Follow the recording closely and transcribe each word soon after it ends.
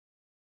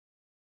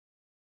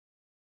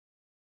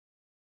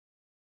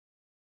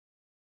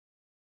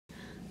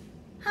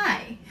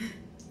Hi,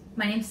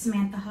 my name is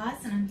Samantha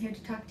Hawes and I'm here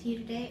to talk to you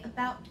today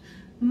about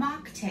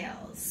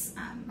mocktails.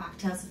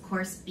 Mocktails, of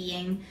course,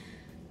 being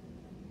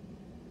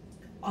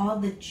all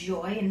the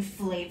joy and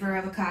flavor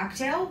of a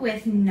cocktail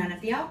with none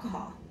of the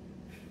alcohol.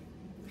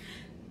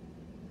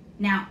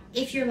 Now,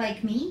 if you're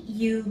like me,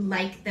 you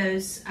like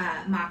those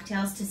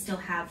mocktails to still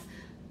have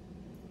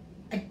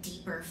a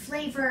deeper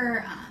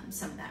flavor,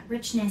 some of that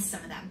richness,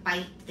 some of that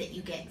bite that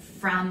you get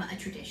from a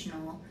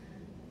traditional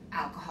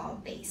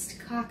alcohol-based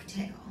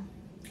cocktail.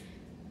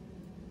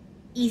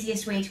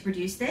 Easiest way to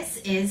produce this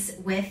is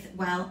with,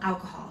 well,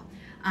 alcohol.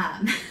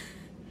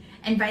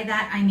 And by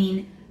that I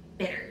mean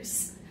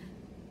bitters.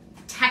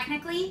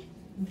 Technically,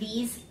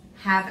 these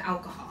have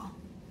alcohol,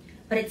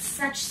 but it's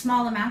such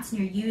small amounts and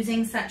you're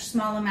using such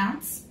small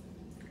amounts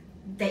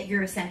that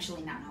you're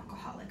essentially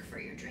non-alcoholic for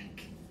your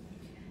drink.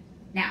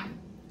 Now,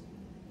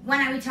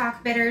 when we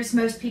talk bitters,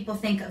 most people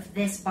think of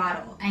this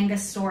bottle,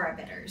 Angostura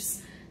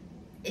bitters.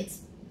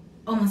 It's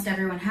almost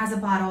everyone has a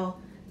bottle.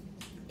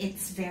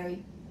 It's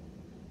very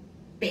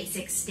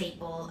basic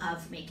staple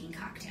of making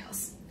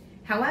cocktails.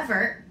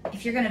 However,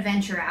 if you're going to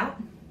venture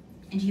out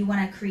and you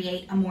want to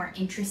create a more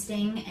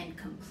interesting and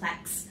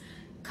complex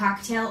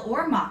cocktail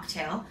or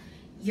mocktail,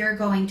 you're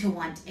going to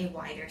want a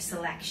wider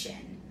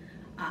selection.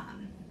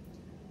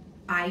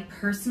 I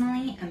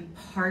personally am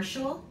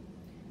partial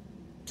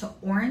to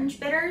orange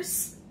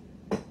bitters,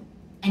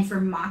 and for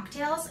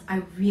mocktails,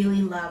 I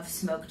really love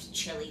smoked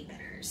chili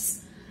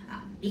bitters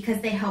because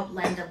they help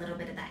lend a little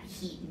bit of that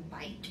heat and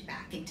bite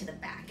back into the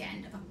back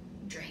end of a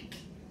drink.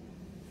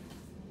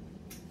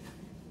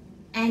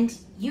 And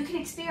you can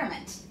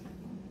experiment.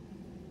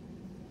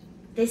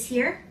 This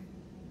here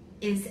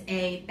is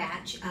a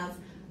batch of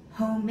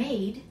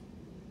homemade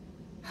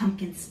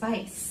pumpkin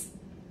spice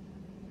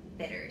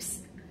bitters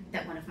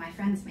that one of my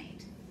friends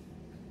made.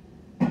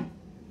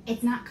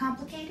 It's not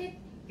complicated.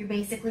 You're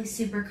basically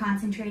super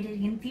concentrated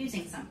in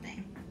infusing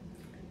something.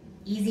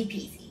 Easy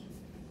peasy.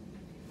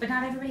 But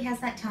not everybody has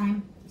that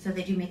time, so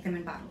they do make them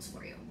in bottles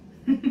for you.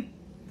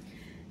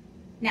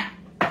 Now,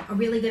 a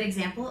really good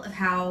example of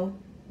how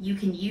you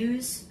can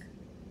use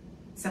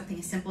something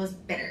as simple as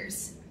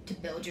bitters to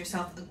build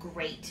yourself a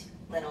great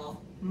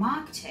little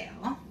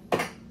mocktail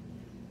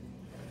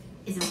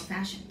is an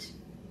old-fashioned.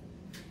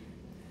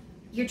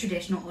 Your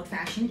traditional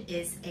old-fashioned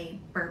is a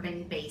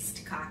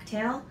bourbon-based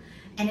cocktail,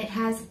 and it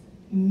has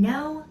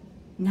no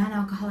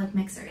non-alcoholic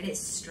mixer. It is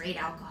straight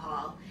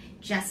alcohol,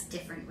 just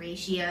different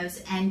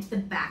ratios, and the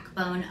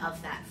backbone of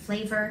that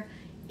flavor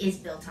is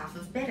built off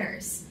of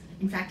bitters.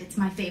 In fact, it's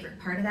my favorite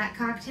part of that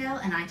cocktail,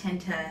 and I tend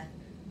to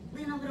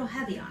lean a little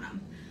heavy on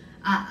them.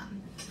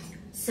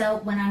 So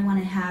when I want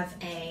to have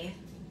a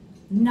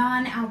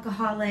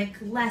non-alcoholic,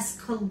 less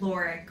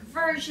caloric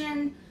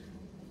version,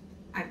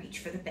 I reach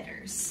for the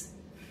bitters.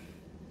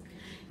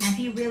 Now, if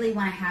you really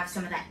want to have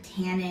some of that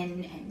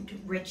tannin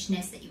and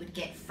richness that you would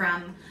get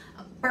from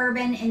a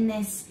bourbon in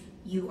this,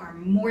 you are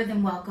more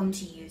than welcome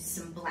to use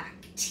some black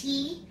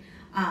tea.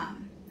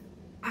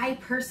 I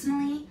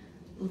personally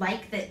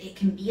like that it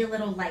can be a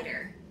little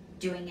lighter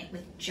doing it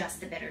with just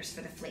the bitters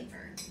for the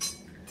flavor.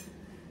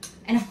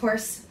 And of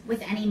course,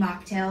 with any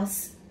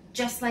mocktails,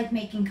 just like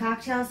making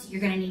cocktails, you're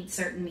going to need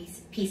certain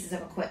pieces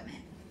of equipment.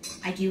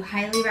 I do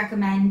highly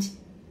recommend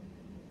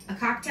a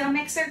cocktail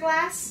mixer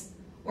glass,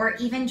 or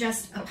even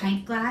just a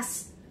pint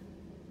glass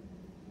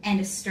and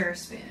a stir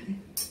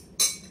spoon.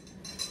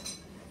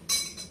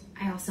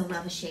 I also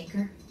love a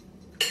shaker.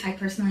 I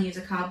personally use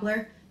a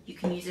cobbler. You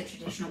can use a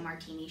traditional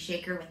martini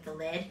shaker with the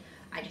lid.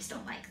 I just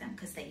don't like them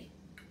because they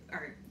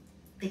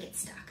get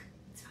stuck.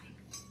 It's fine.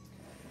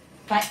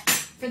 But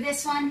for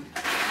this one,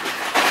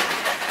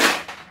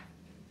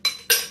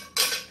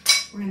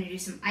 we're going to do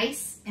some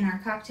ice in our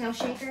cocktail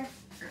shaker,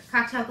 or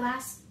cocktail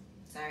glass,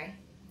 sorry.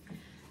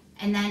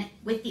 And then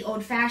with the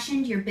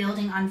old-fashioned, you're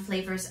building on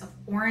flavors of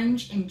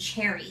orange and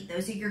cherry.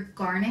 Those are your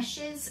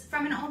garnishes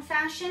from an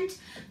old-fashioned,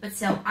 but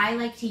so I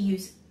like to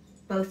use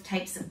both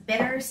types of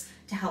bitters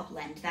to help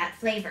lend that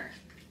flavor.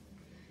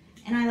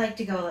 And I like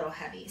to go a little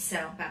heavy,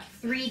 so about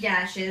 3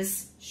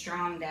 dashes,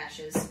 strong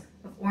dashes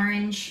of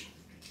orange,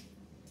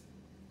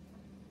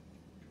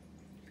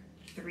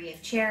 3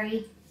 of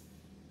cherry.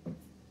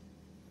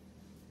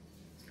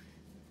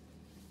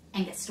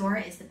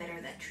 Angostura is the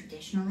bitter that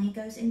traditionally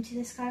goes into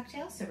this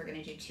cocktail, so we're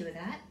going to do 2 of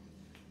that.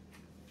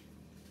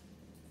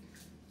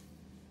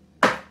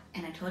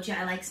 And I told you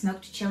I like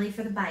smoked chili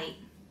for the bite.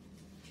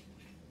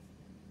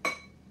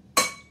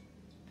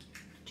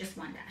 Just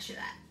 1 dash of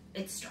that.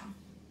 It's strong.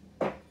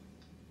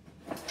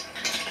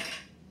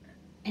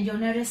 And you'll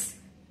notice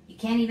you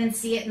can't even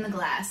see it in the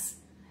glass.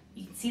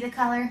 You can see the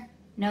color,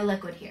 no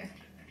liquid here.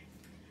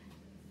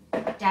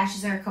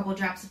 Dashes are a couple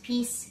drops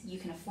apiece. You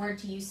can afford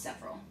to use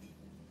several.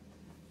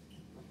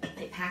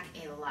 They pack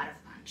a lot of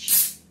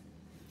punch.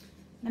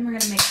 Then we're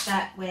going to mix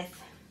that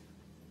with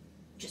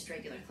just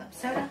regular club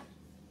soda.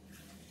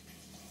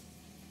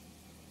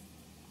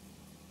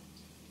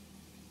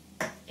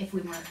 If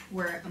we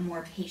were a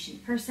more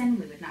patient person,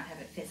 we would not have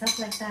it fizz up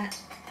like that.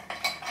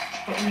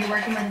 But when you're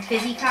working with a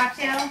fizzy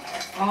cocktail,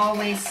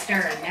 always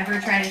stir. Never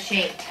try to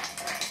shake.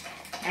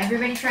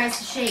 Everybody tries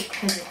to shake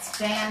because it's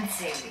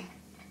fancy,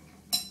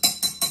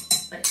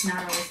 but it's not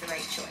always the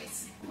right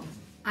choice.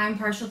 I'm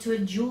partial to a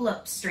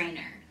julep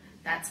strainer.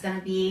 That's going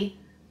to be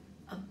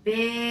a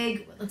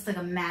big, what looks like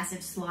a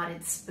massive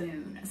slotted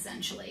spoon,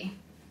 essentially.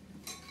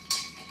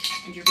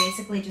 And you're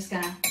basically just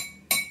going to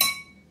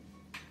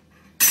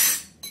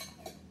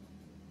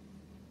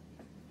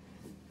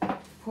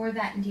pour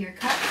that into your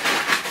cup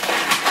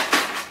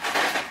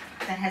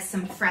that has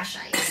some fresh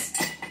ice.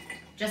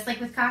 Just like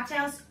with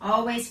cocktails,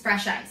 always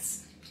fresh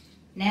ice.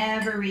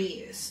 Never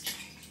reused.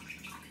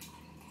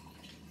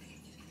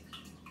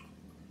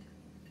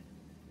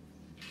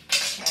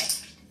 Okay.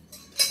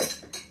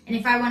 And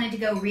if I wanted to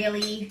go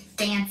really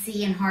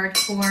fancy and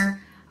hardcore,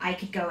 I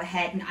could go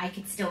ahead and I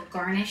could still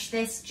garnish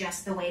this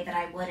just the way that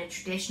I would a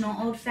traditional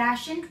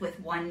old-fashioned with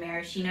one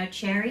maraschino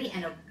cherry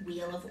and a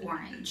wheel of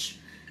orange.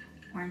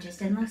 Oranges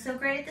didn't look so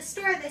great at the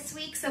store this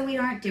week, so we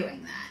aren't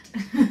doing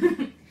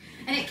that.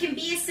 And it can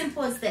be as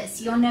simple as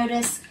this. You'll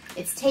notice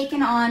it's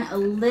taken on a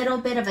little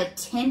bit of a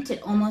tint. It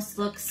almost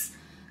looks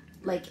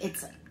like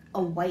it's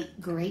a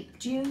white grape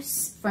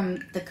juice from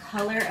the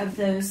color of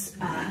those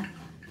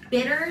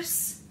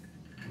bitters.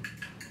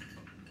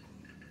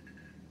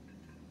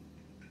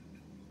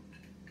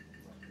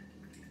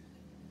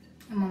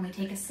 And when we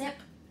take a sip,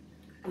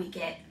 we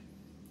get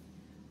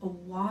a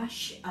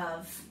wash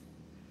of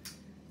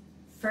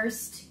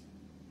first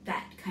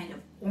that kind of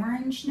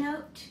orange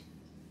note,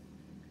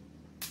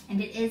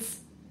 and it is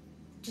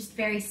just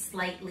very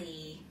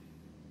slightly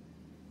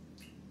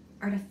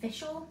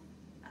artificial,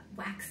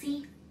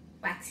 waxy,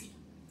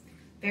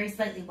 very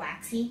slightly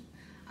waxy,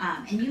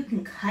 and you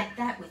can cut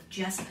that with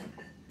just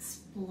a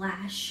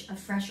splash of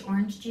fresh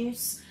orange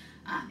juice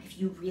if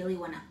you really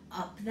want to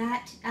up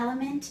that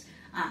element.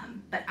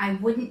 But I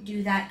wouldn't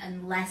do that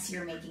unless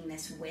you're making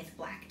this with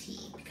black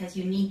tea, because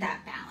you need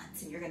that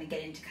balance and you're going to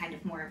get into kind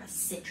of more of a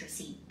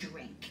citrusy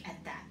drink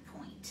at that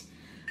point.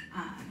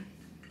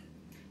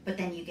 But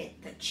then you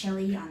get the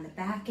chili on the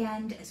back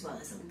end as well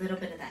as a little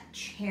bit of that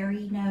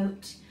cherry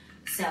note.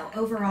 So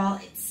overall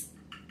it's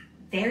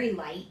very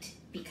light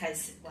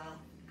because, well,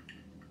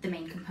 the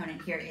main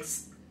component here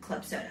is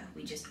club soda.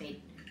 We just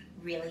made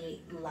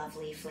really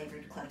lovely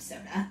flavored club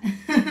soda.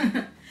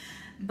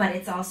 But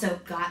it's also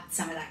got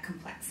some of that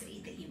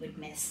complexity that you would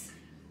miss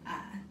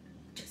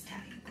just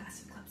having a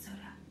glass of club soda.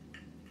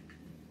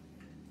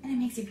 And it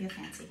makes you feel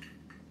fancy.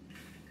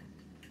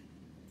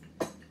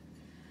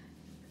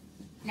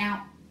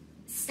 Now,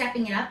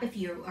 stepping it up if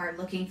you are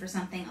looking for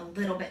something a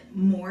little bit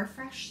more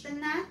fresh than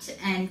that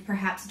and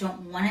perhaps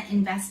don't want to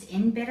invest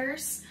in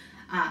bitters.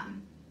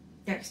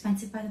 They're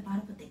expensive by the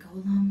bottle, but they go a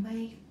long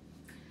way.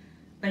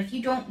 But if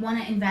you don't want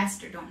to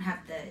invest or don't have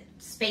the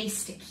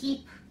space to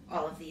keep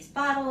all of these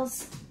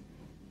bottles,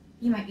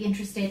 you might be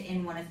interested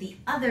in one of the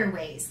other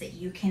ways that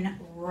you can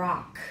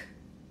rock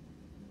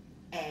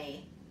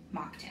a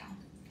mocktail,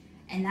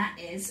 and that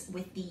is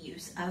with the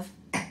use of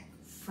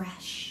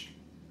fresh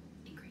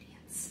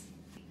ingredients.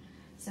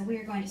 So we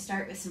are going to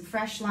start with some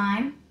fresh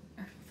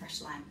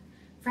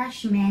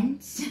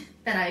mint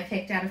that I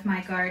picked out of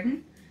my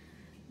garden.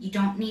 You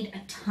don't need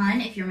a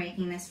ton if you're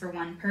making this for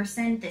one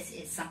person. This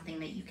is something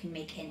that you can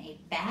make in a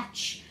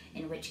batch,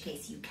 in which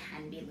case you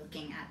can be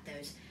looking at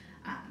those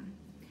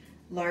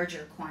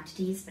larger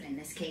quantities, but in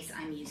this case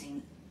I'm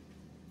using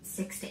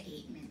 6 to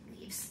 8 mint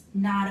leaves.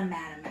 Not a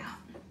mad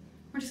amount.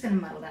 We're just going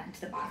to muddle that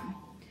into the bottom.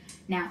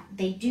 Now,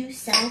 they do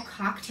sell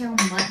cocktail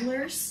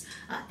muddlers.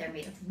 They're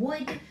made of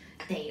wood.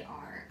 They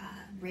are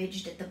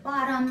ridged at the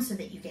bottom so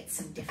that you get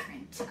some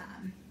different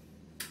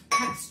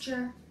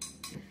texture.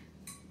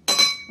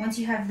 Once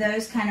you have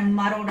those kind of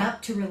muddled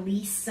up to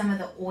release some of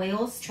the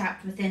oils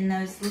trapped within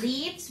those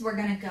leaves, we're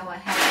going to go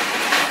ahead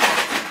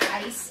and put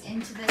ice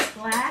into this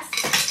glass.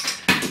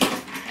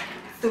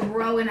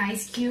 Throw an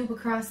ice cube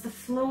across the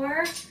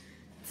floor.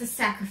 It's a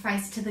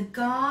sacrifice to the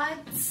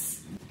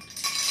gods.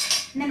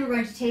 And then we're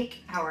going to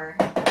take our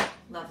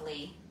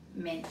lovely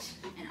mint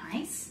and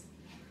ice,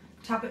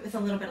 top it with a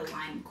little bit of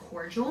lime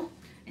cordial.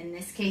 In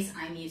this case,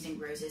 I'm using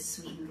Rose's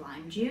sweetened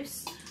lime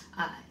juice.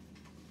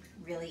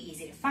 Really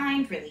easy to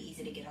find, really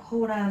easy to get a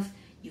hold of.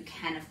 You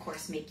can, of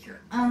course, make your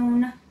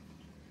own.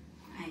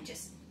 I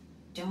just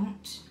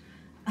don't.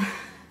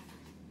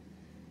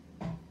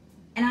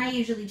 And I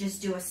usually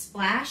just do a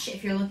splash.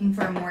 If you're looking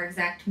for a more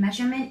exact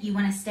measurement, you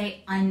want to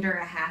stay under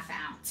a ½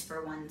 ounce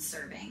for one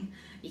serving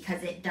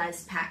because it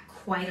does pack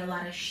quite a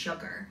lot of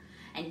sugar.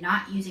 And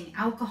not using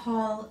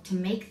alcohol to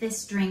make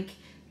this drink,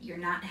 you're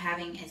not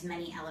having as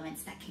many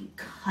elements that can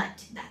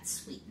cut that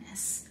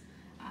sweetness.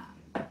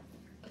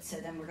 So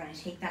then we're going to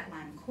take that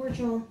lime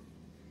cordial,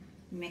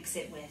 mix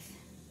it with,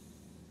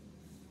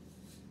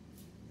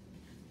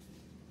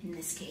 in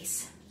this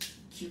case,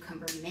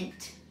 cucumber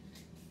mint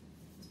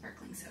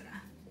sparkling soda.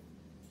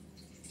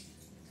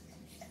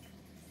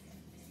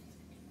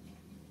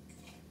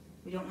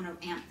 We don't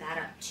want to amp that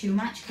up too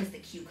much because the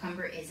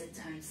cucumber is its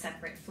own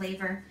separate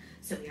flavor.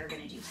 So we are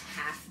going to do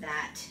half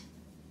that,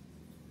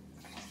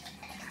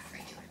 half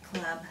regular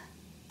club.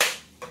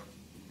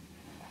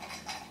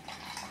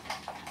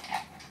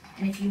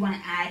 And if you want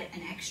to add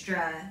an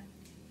extra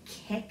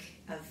kick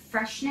of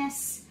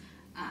freshness,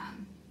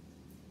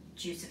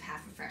 juice of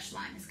half a fresh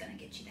lime is going to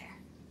get you there.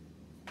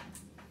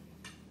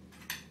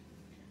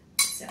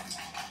 So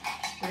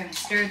we're going to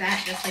stir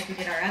that just like we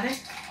did our other.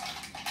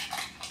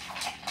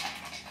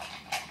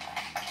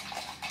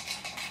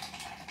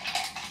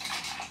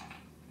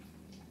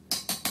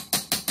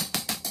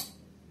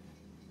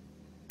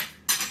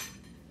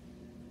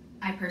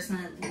 I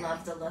personally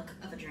love the look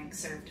of a drink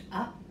served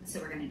up, so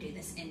we're going to do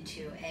this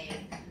into a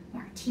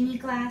martini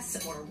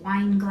glass or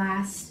wine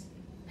glass.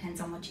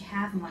 Depends on what you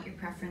have and what your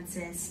preference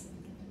is.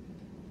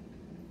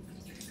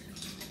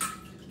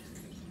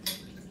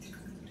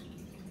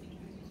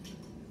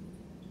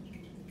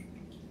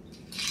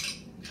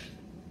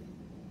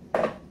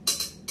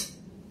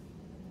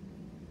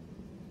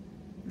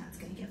 That's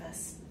going to give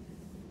us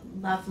a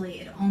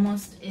lovely, it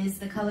almost is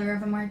the color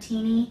of a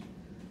martini.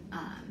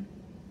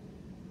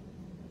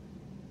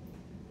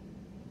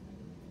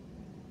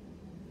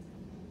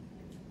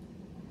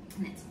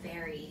 And it's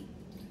very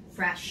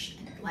fresh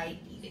and light.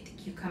 You get the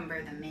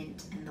cucumber, the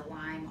mint, and the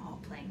lime all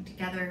playing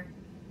together.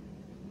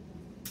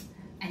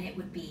 And it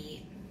would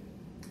be,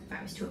 if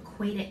I was to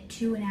equate it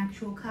to an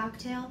actual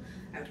cocktail,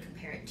 I would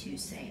compare it to,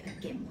 say,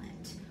 a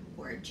gimlet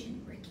or a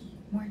gin ricky.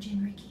 More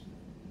gin ricky.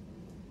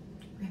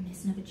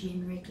 Reminiscent of a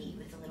gin ricky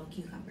with a little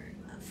cucumber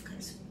love,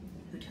 because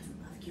who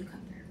doesn't love cucumber?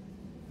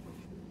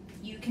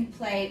 You can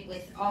play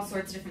with all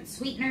sorts of different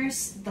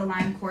sweeteners. The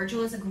lime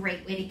cordial is a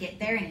great way to get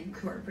there and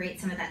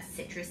incorporate some of that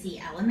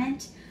citrusy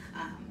element.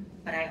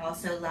 But I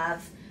also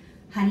love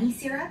honey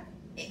syrup.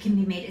 It can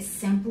be made as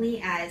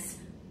simply as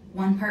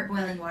 1 part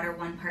boiling water,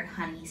 1 part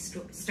honey,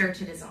 stir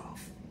to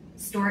dissolve.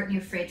 Store it in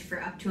your fridge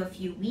for up to a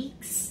few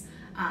weeks.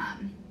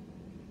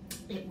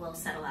 It will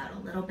settle out a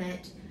little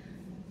bit.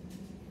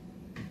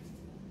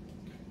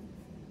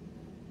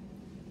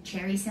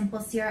 Cherry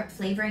simple syrup,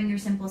 flavoring your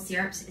simple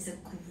syrups is a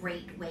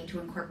great way to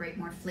incorporate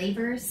more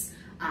flavors.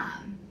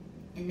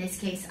 In this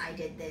case, I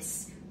did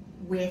this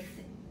with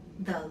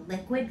the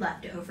liquid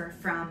left over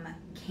from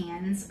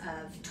cans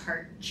of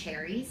tart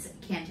cherries,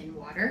 canned in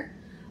water.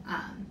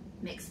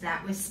 Mixed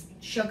that with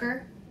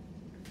sugar.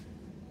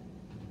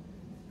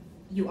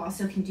 You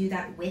also can do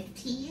that with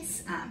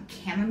teas.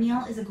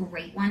 Chamomile is a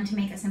great one to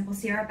make a simple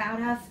syrup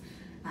out of.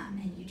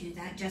 And you do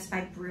that just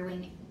by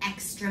brewing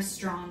extra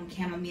strong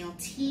chamomile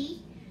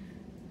tea,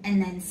 and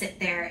then sit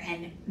there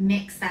and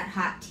mix that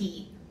hot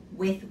tea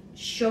with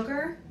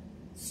sugar,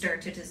 stir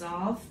to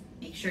dissolve.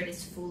 Make sure it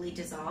is fully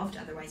dissolved,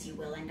 otherwise you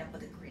will end up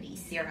with a gritty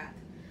syrup.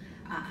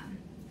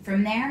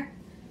 From there,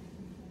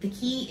 the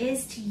key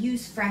is to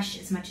use fresh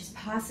as much as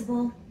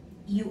possible.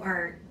 You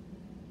are,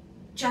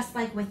 just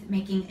like with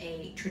making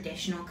a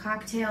traditional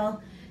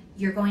cocktail,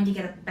 you're going to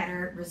get a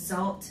better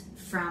result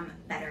from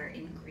better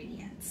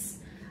ingredients.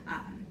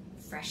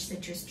 Fresh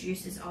citrus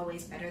juice is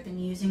always better than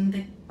using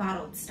the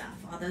bottled stuff,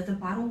 although the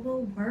bottle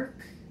will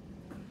work,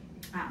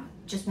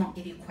 just won't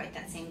give you quite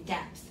that same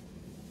depth.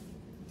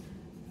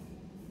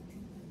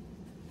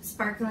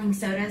 Sparkling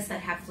sodas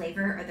that have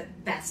flavor are the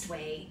best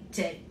way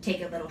to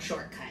take a little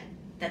shortcut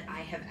that I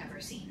have ever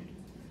seen.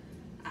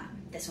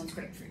 This one's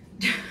grapefruit.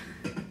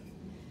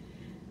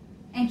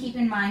 And keep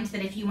in mind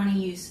that if you want to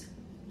use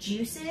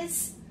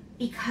juices,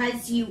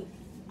 because you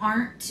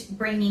aren't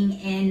bringing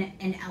in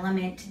an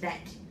element that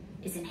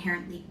is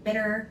inherently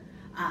bitter,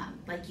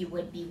 like you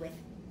would be with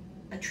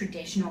a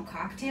traditional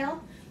cocktail,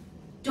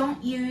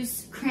 don't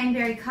use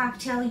cranberry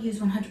cocktail, use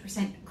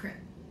 100%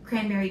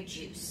 cranberry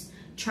juice.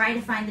 Try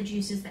to find the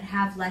juices that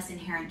have less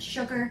inherent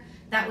sugar.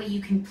 That way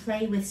you can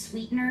play with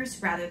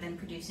sweeteners rather than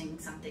producing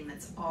something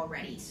that's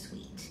already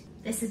sweet.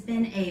 This has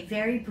been a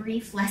very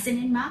brief lesson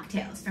in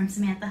mocktails from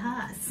Samantha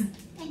Haas.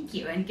 Thank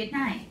you and good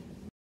night.